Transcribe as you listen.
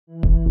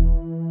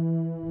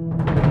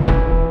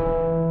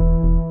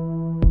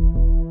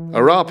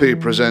ORAPI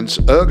presents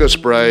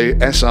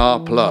ERGASPRAY SR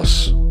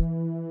Plus.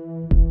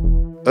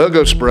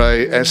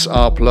 ERGASPRAY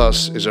SR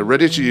Plus is a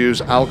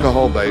ready-to-use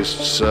alcohol-based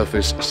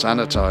surface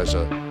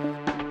sanitizer.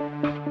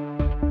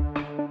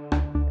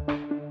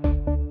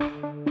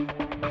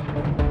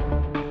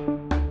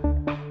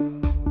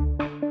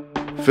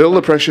 Fill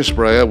the pressure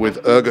sprayer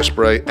with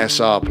ERGASPRAY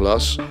SR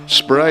Plus.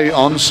 Spray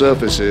on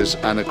surfaces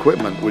and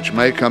equipment which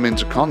may come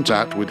into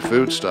contact with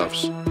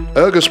foodstuffs.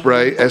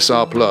 ERGASPRAY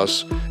SR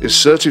Plus is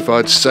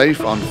certified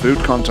safe on food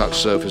contact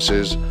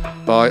surfaces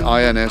by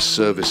INS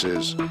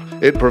Services.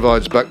 It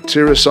provides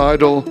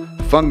bactericidal,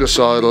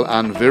 fungicidal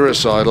and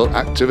virucidal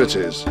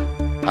activities.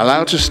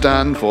 Allowed to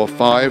stand for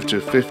 5 to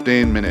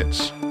 15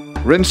 minutes.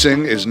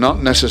 Rinsing is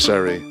not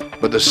necessary,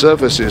 but the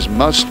surfaces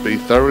must be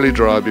thoroughly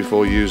dry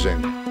before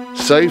using.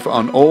 Safe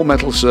on all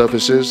metal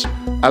surfaces,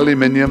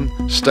 aluminium,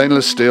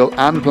 stainless steel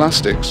and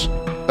plastics.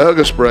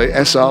 ERGASPRAY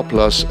SR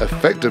Plus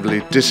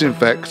effectively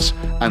disinfects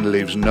and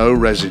leaves no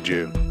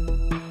residue.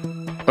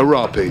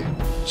 ORAPI,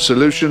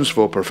 solutions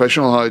for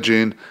professional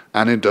hygiene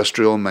and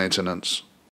industrial maintenance.